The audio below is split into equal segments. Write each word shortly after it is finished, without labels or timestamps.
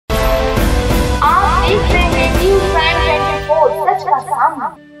का सामना।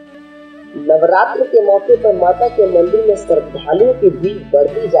 नवरात्र के मौके पर माता के मंदिर में श्रद्धालुओं की भीड़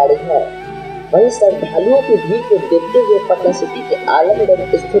बढ़ती जा रही है। वहीं श्रद्धालुओं की भीड़ को देखते हुए पटना सिटी के आलमगढ़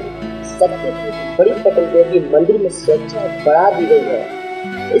स्थित शक्तिपीठ बड़ी पटल देवी मंदिर में सुरक्षा बढ़ा दी गई है।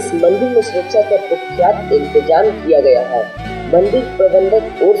 इस मंदिर में सुरक्षा का पुख्ता इंतजाम किया गया है। मंदिर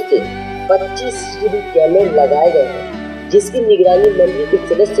प्रबंधक ओर से 25 सीसीटीवी कैमरे लगाए गए हैं, जिसकी निगरानी मंदिर के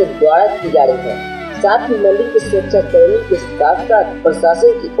सदस्य द्वारा की जा रही है। साथ ही मंदिर की सुरक्षा कर्मी के साथ साथ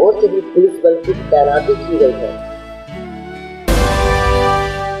प्रशासन की ओर से भी पुलिस बल की तैनाती की गई है।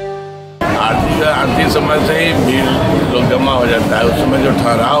 आरती समय से ही भीड़ लोग जमा हो जाता है। उस समय जो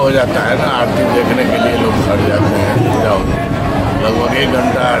ठहराव हो जाता है ना, आरती देखने के लिए लोग खड़ जाते हैं। पूजा लगभग 1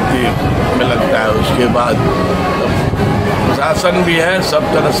 घंटा आरती में लगता है। उसके बाद प्रशासन भी है, सब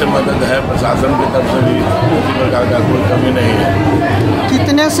तरह से मदद है। प्रशासन की तरफ से भी किसी प्रकार का कोई कमी नहीं है।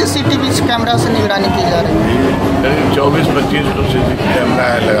 कितने सीसीटीवी कैमरा से निगरानी की जा रही है? करीब 24-25 सीसीटीवी कैमरा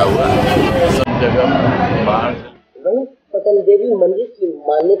है लगा हुआ सब जगह बाहर। वहीं पटल देवी मंदिर की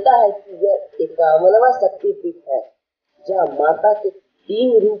मान्यता है कि यह 51वां शक्तिपीठ है, जहाँ माता के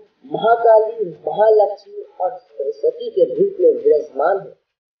 3 रूप महाकाली, महालक्ष्मी और सरस्वती के रूप में विराजमान है।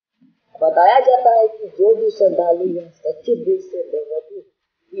 बताया जाता है कि जो भी श्रद्धालु यह सच्चे दिल से भगवती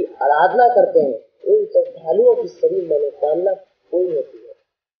की आराधना करते हैं, उन श्रद्धालुओं की सभी मनोकामना पूरी होती है।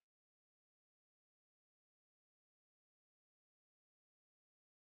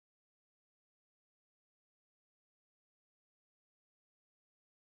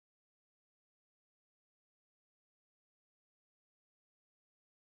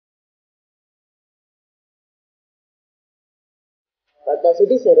 पटना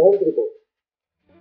सिटी से रोहन की रिपोर्ट।